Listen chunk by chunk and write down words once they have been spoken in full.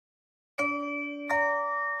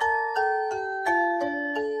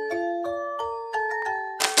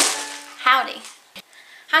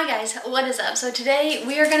Hi guys, what is up? So today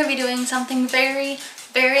we are going to be doing something very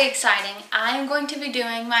exciting. I am going to be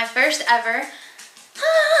doing my first ever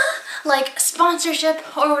like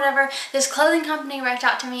sponsorship or whatever. This clothing company reached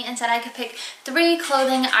out to me and said I could pick 3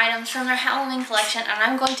 clothing items from their Halloween collection, and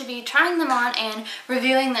I'm going to be trying them on and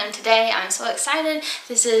reviewing them today. I'm so excited.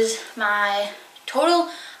 This is my total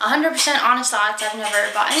 100% honest thoughts. I've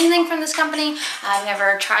never bought anything from this company. I've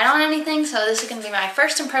never tried on anything, so this is going to be my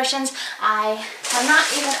first impressions. I have not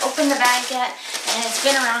even opened the bag yet, and it's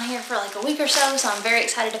been around here for like a week or so, so I'm very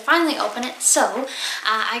excited to finally open it. So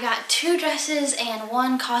I got 2 dresses and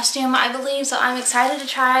 1 costume, I believe, so I'm excited to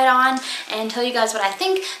try it on and tell you guys what I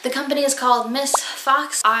think. The company is called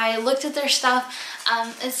MissFox. I looked at their stuff.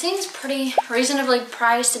 It seems pretty reasonably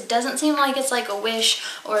priced. It doesn't seem like it's like a Wish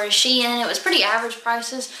or a Shein. It was pretty average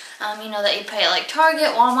prices, you know, that you pay at like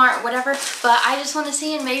Target, Walmart, whatever. But I just want to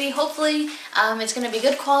see, and maybe hopefully it's going to be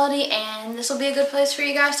good quality, and this will be a good place for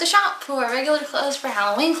you guys to shop for regular clothes, for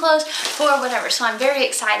Halloween clothes, for whatever. So I'm very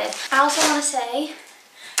excited. I also want to say,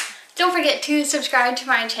 don't forget to subscribe to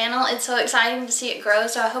my channel. It's so exciting to see it grow,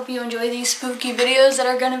 so I hope you enjoy these spooky videos that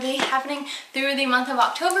are going to be happening through the month of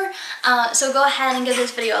October. So go ahead and give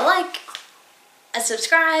this video a like, a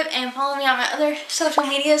subscribe, and follow me on my other social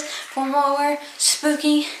medias for more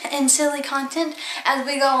spooky and silly content as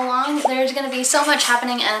we go along. There's going to be so much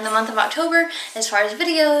happening in the month of October as far as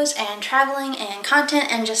videos and traveling and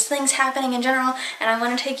content and just things happening in general, and I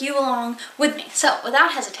want to take you along with me. So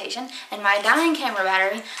without hesitation and my dying camera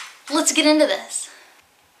battery, let's get into this.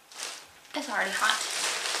 It's already hot.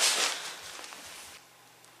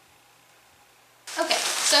 Okay,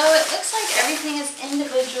 so it looks like everything is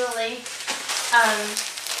individually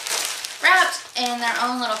wrapped in their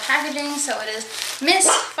own little packaging. So it is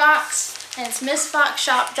MissFox, and it's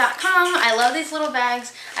MissFoxShop.com. I love these little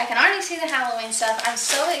bags. I can already see the Halloween stuff. I'm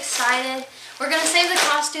so excited. We're going to save the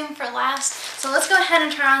costume for last, so let's go ahead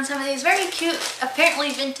and try on some of these very cute,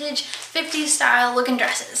 apparently vintage 50s style looking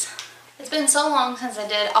dresses. It's been so long since I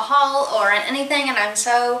did a haul or anything, and I'm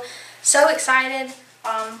so excited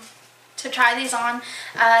to try these on.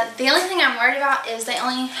 The only thing I'm worried about is they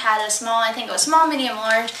only had a small, I think it was small, medium,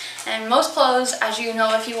 large, and most clothes, as you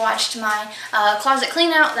know if you watched my closet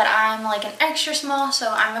clean out, that I'm like an extra small,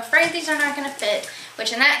 so I'm afraid these are not going to fit,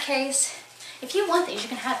 which in that case, if you want these, you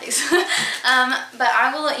can have these. But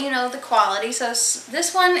I will let you know the quality. So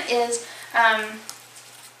this one is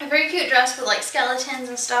a very cute dress with like skeletons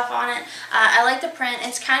and stuff on it. I like the print.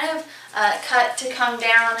 It's kind of cut to come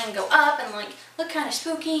down and go up and like look kind of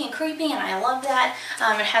spooky and creepy, and I love that.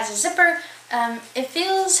 It has a zipper. It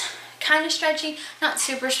feels kind of stretchy, not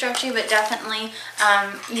super stretchy, but definitely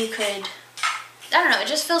you could, I don't know, it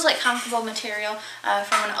just feels like comfortable material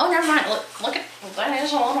from an, oh never mind, look at, that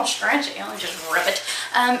is a little stretchy. Let me just rip it.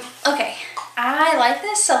 Okay, I like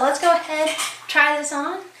this, so let's go ahead, try this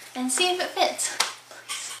on and see if it fits.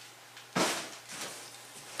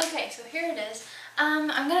 Okay, so here it is.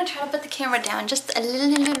 I'm going to try to put the camera down just a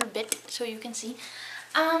little bit so you can see.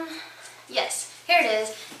 Yes, here it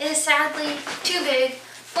is. It is sadly too big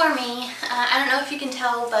for me. I don't know if you can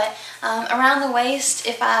tell, but around the waist,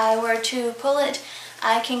 if I were to pull it,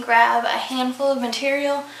 I can grab a handful of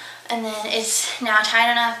material, and then it's now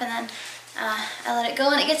tight enough, and then I let it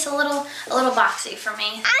go, and it gets a little boxy for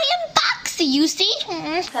me. I am boxy, you see?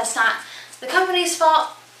 That's not the company's fault.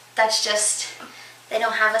 That's just, they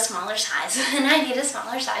don't have a smaller size, and I need a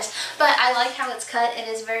smaller size. But I like how it's cut. It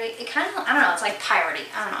is very, it kind of, I don't know, it's like piratey.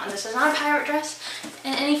 I don't know, and this is not a pirate dress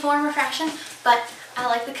in any form or fashion, but I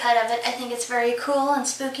like the cut of it. I think it's very cool and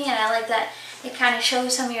spooky, and I like that it kind of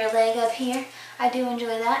shows some of your leg up here. I do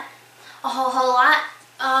enjoy that a whole lot.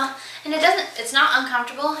 And it's not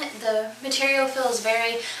uncomfortable. The material feels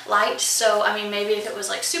very light, so I mean, maybe if it was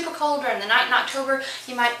like super cold or in the night in October,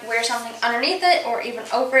 you might wear something underneath it or even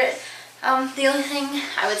over it. The only thing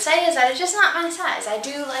I would say is that it's just not my size. I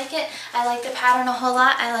do like it. I like the pattern a whole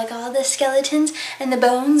lot. I like all the skeletons and the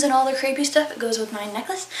bones and all the creepy stuff. It goes with my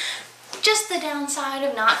necklace. Just the downside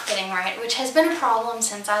of not fitting right, which has been a problem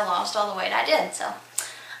since I lost all the weight I did. So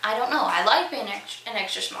I don't know. I like being an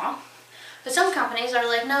extra small. But some companies are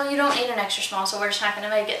like, no, you don't need an extra small, so we're just not going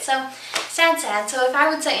to make it. So, sad. So if I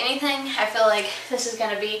would say anything, I feel like this is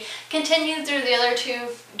going to be continued through the other 2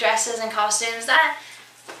 dresses and costumes, that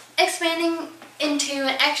expanding into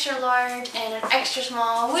an extra large and an extra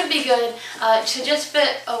small would be good to just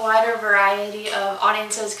fit a wider variety of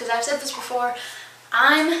audiences, because I've said this before,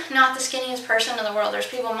 I'm not the skinniest person in the world. There's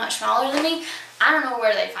people much smaller than me. I don't know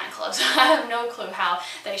where they find clothes. I have no clue how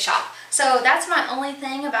they shop. So that's my only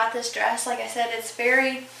thing about this dress. Like I said, it's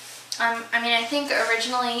very I mean, I think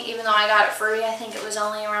originally, even though I got it free, I think it was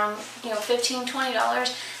only around, you know, $15, $20.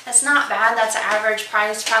 That's not bad. That's the average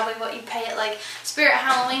price, probably what you pay at like Spirit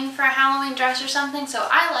Halloween for a Halloween dress or something. So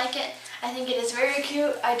I like it. I think it is very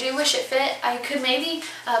cute. I do wish it fit. I could maybe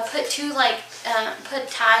put put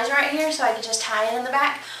ties right here so I could just tie it in the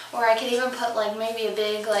back. Or I could even put like maybe a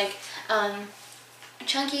big like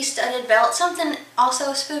chunky studded belt, something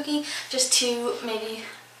also spooky, just to maybe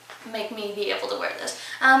make me be able to wear this.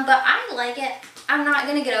 But I like it. I'm not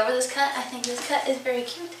gonna get over this cut. I think this cut is very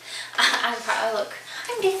cute. I'm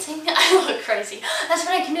dancing. I look crazy. That's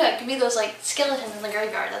what I can do. I can be those like skeletons in the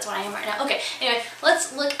graveyard. That's what I am right now. Okay, anyway,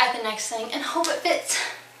 let's look at the next thing and hope it fits.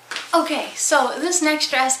 Okay, so this next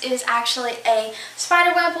dress is actually a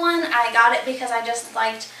spiderweb one. I got it because I just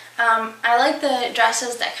liked I like the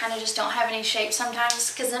dresses that kind of just don't have any shape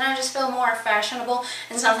sometimes, because then I just feel more fashionable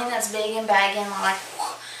and something that's big and baggy and I'm like,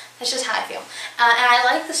 whew. That's just how I feel. And I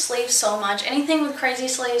like the sleeves so much. Anything with crazy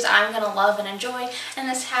sleeves I'm going to love and enjoy, and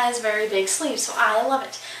this has very big sleeves, so I love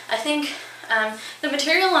it. I think the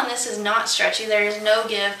material on this is not stretchy. There is no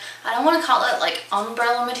give. I don't want to call it like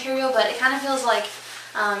umbrella material, but it kind of feels like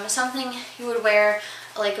something you would wear,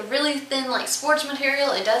 like a really thin like sports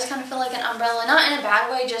material. It does kind of feel like an umbrella, not in a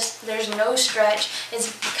bad way, just there's no stretch.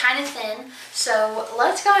 It's kind of thin. So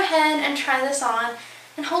let's go ahead and try this on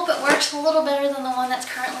and hope it works a little better than the one that's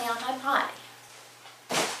currently on my body.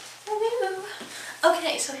 Woo.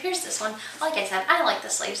 Okay, so here's this one. Like I said, I like the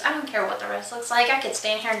sleeves. I don't care what the rest looks like. I could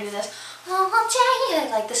stand here and do this all day. I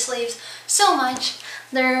like the sleeves so much.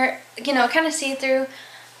 They're, you know, kind of see-through,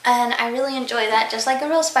 and I really enjoy that, just like a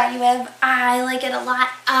real spiderweb. I like it a lot.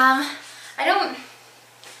 I don't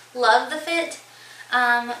love the fit,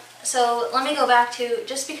 so let me go back to,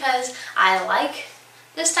 just because I like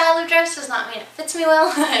this style of dress does not mean it fits me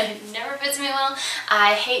well. It never fits me well.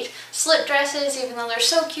 I hate slip dresses, even though they're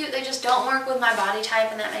so cute. They just don't work with my body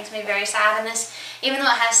type, and that makes me very sad. And this, even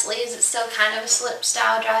though it has sleeves, it's still kind of a slip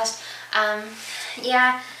style dress.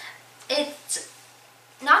 Yeah, it's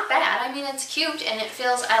not bad. I mean, it's cute, and it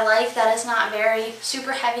feels, I like that it's not very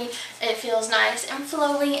super heavy. It feels nice and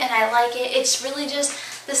flowy, and I like it. It's really just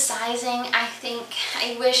the sizing. I think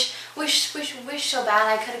I wish so bad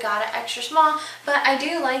I could have got it extra small, but I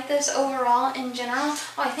do like this overall in general.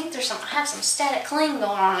 Oh, I think there's I have some static cling going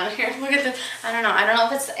on over here. Look at the, I don't know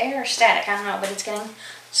if it's the air or static, I don't know, but it's getting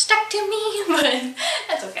stuck to me, but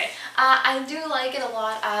that's okay. I do like it a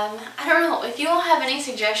lot. I don't know if you all have any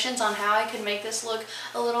suggestions on how I could make this look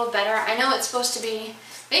a little better. I know it's supposed to be,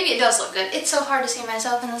 maybe it does look good. It's so hard to see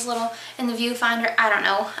myself in this little, in the viewfinder. I don't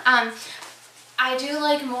know. I do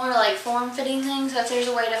like more like form-fitting things, so if there's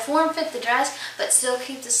a way to form-fit the dress but still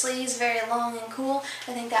keep the sleeves very long and cool,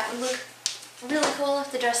 I think that would look really cool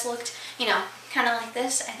if the dress looked, you know, kind of like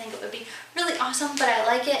this. I think it would be really awesome, but I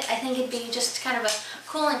like it. I think it'd be just kind of a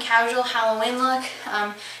cool and casual Halloween look.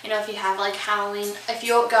 You know, if you have like Halloween, if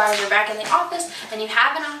you guys are back in the office and you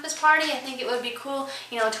have an office party, I think it would be cool,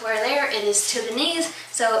 you know, to wear there. It is to the knees,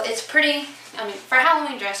 so it's pretty, I mean, for a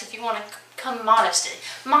Halloween dress, if you want to come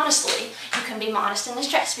modestly, you can be modest in this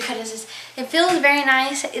dress, because it feels very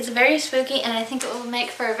nice, it's very spooky, and I think it will make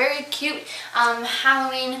for a very cute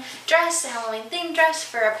Halloween dress, Halloween themed dress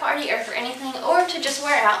for a party or for anything, or to just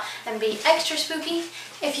wear out and be extra spooky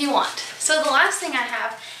if you want. So the last thing I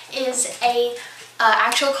have is a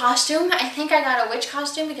actual costume. I think I got a witch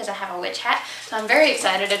costume because I have a witch hat, so I'm very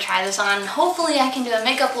excited to try this on. Hopefully I can do a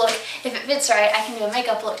makeup look. If it fits right, I can do a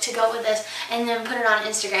makeup look to go with this and then put it on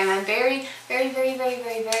Instagram. I'm very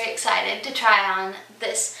excited to try on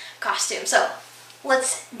this costume. So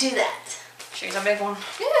let's do that. She's a big one.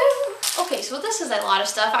 Okay, so this is a lot of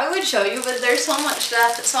stuff I would show you, but there's so much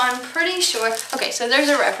stuff, so I'm pretty sure. Okay, so there's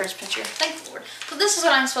a reference picture. Thank the Lord. So this is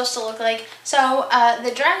what I'm supposed to look like. So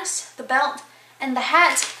the dress, the belt, and the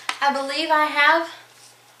hat, I believe I have,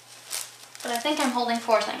 but I think I'm holding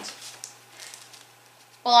 4 things.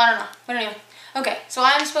 Well, I don't know. But anyway. Okay, so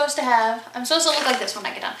I'm supposed to look like this when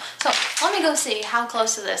I get done. So let me go see how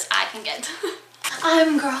close to this I can get.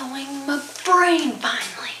 I'm growing my brain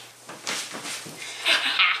finally.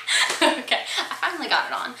 Okay, I finally got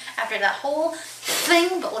it on after that whole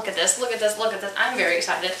thing, but look at this, look at this, look at this. I'm very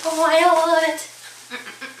excited. Oh, I love it.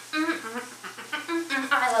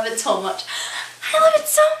 I love it so much. I love it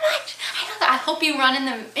so much. I know that. I hope you run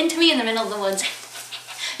into me in the middle of the woods.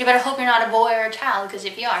 You better hope you're not a boy or a child, because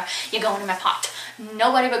if you are, you're going in my pot.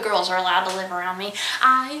 Nobody but girls are allowed to live around me.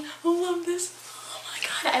 I love this. Oh my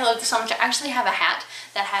god, I love this so much. I actually have a hat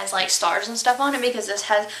that has like stars and stuff on it, because this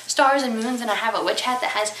has stars and moons, and I have a witch hat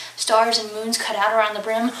that has stars and moons cut out around the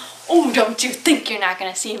brim. Oh, don't you think you're not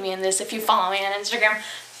going to see me in this if you follow me on Instagram.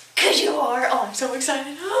 Because you are. Oh, I'm so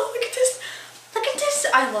excited. Oh, look at this. Look at this.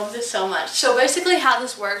 I love this so much. So basically how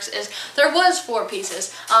this works is there was 4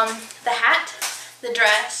 pieces. The hat, the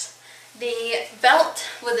dress, the belt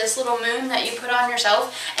with this little moon that you put on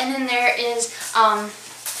yourself, and then there is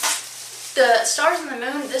the stars and the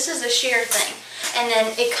moon. This is the sheer thing. And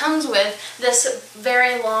then it comes with this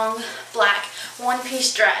very long black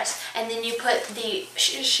one-piece dress, and then you put the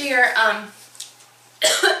sheer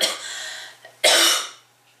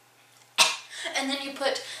and then you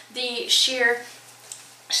put the sheer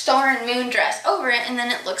star and moon dress over it, and then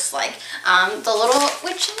it looks like the little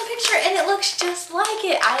witch in the picture, and it looks just like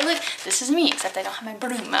it. This is me, except I don't have my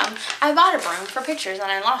broom. I bought a broom for pictures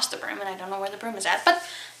and I lost the broom, and I don't know where the broom is at, but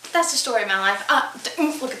that's the story of my life.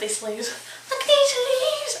 Look at these sleeves. Look at these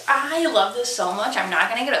sleeves. I love this so much. I'm not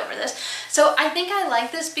gonna get over this. So I think I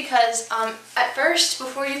like this because at first,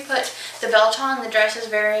 before you put the belt on, the dress is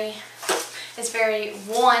very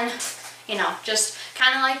one, you know, just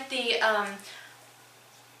kind of like the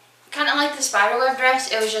spiderweb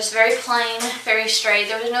dress. It was just very plain, very straight.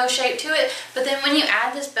 There was no shape to it. But then when you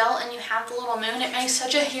add this belt and you have the little moon, it makes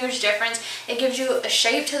such a huge difference. It gives you a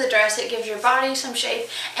shape to the dress. It gives your body some shape.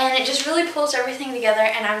 And it just really pulls everything together.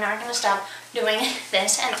 And I'm not going to stop doing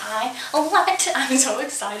this. And I love it. I'm so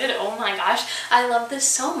excited. Oh my gosh. I love this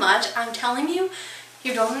so much. I'm telling you,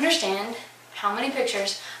 you don't understand how many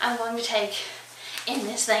pictures I'm going to take in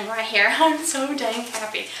this thing right here. I'm so dang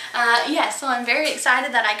happy. Yeah, so I'm very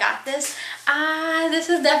excited that I got this. This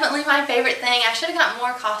is definitely my favorite thing. I should have got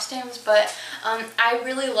more costumes, but I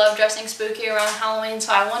really love dressing spooky around Halloween,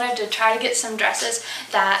 so I wanted to try to get some dresses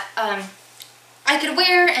that I could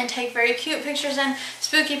wear and take very cute pictures in,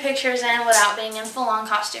 spooky pictures in, without being in full-on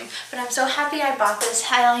costume. But I'm so happy I bought this.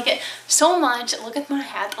 I like it so much. Look at my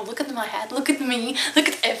hat. Look at my hat. Look at me. Look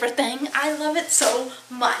at everything. I love it so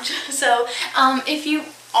much. So if you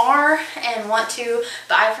are and want to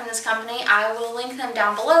buy from this company, I will link them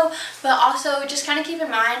down below. But also just kind of keep in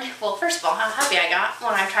mind, well, first of all, how happy I got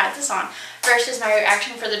when I tried this on versus my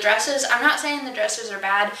reaction for the dresses. I'm not saying the dresses are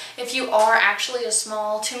bad. If you are actually a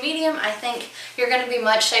small to medium, I think you're going to be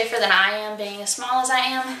much safer than I am, being as small as I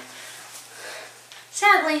am.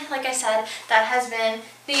 Sadly, like I said, that has been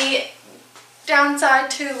the downside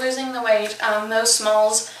to losing the weight. Most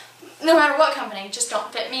smalls, no matter what company, just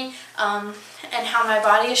don't fit me and how my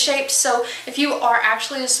body is shaped. So if you are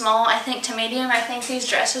actually a small, I think to medium, I think these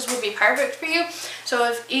dresses would be perfect for you.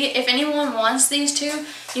 So if anyone wants these two,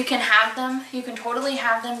 you can have them. You can totally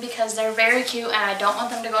have them because they're very cute and I don't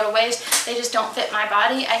want them to go to waste. They just don't fit my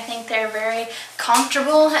body. I think they're very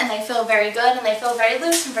comfortable and they feel very good and they feel very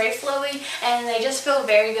loose and very flowy and they just feel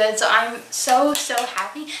very good. So I'm so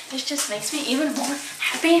happy. This just makes me even more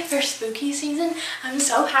happy for spooky season. I'm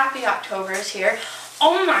so happy October is here.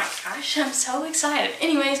 Oh my gosh, I'm so excited.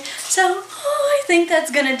 Anyways, so I think that's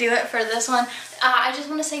gonna do it for this one. I just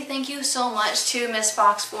want to say thank you so much to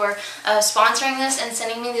MissFox for sponsoring this and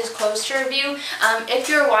sending me these clothes to review. If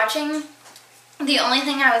you're watching, the only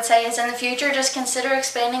thing I would say is in the future, just consider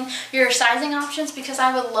expanding your sizing options because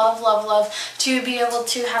I would love to be able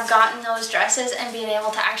to have gotten those dresses and being able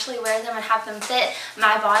to actually wear them and have them fit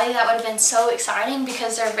my body. That would have been so exciting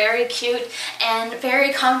because they're very cute and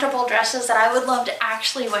very comfortable dresses that I would love to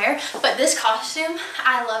actually wear. But this costume,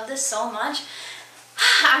 I love this so much.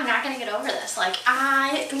 I'm not going to get over this. Like,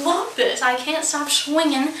 I love this. I can't stop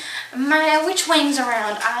swinging my witch wings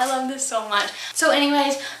around. I love this so much. So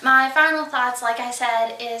anyways, my final thoughts, like I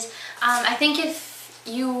said, is I think if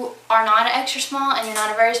you are not an extra small and you're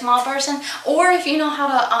not a very small person, or if you know how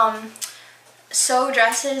to sew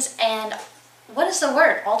dresses and, what is the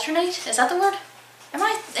word? Alternate? Is that the word? Am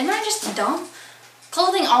I just dumb?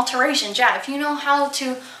 Clothing alterations, yeah. If you know how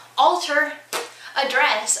to alter a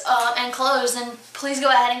dress and clothes, then please go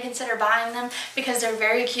ahead and consider buying them because they're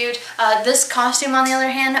very cute. This costume, on the other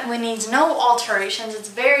hand, needs no alterations. It's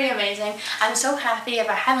very amazing. I'm so happy. If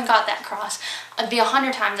I haven't got that across, it'd be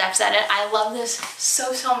 100 times I've said it. I love this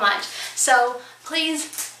so much. So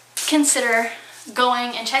please consider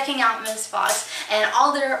going and checking out MissFox and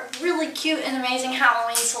all their really cute and amazing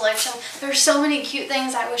Halloween selection. There's so many cute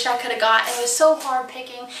things I wish I could have got. It was so hard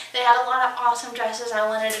picking. They had a lot of awesome dresses I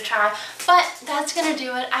wanted to try, but that's gonna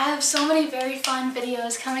do it. I have so many very fun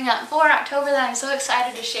videos coming up for October that I'm so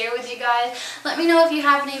excited to share with you guys. Let me know if you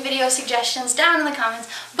have any video suggestions down in the comments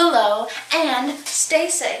below, and stay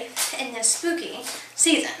safe in this spooky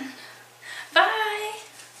season. Bye!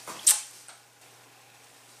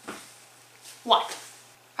 What?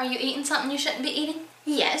 Are you eating something you shouldn't be eating?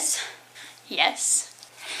 Yes. Yes.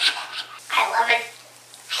 I love it.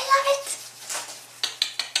 I love it.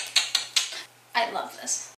 I love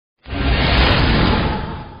this.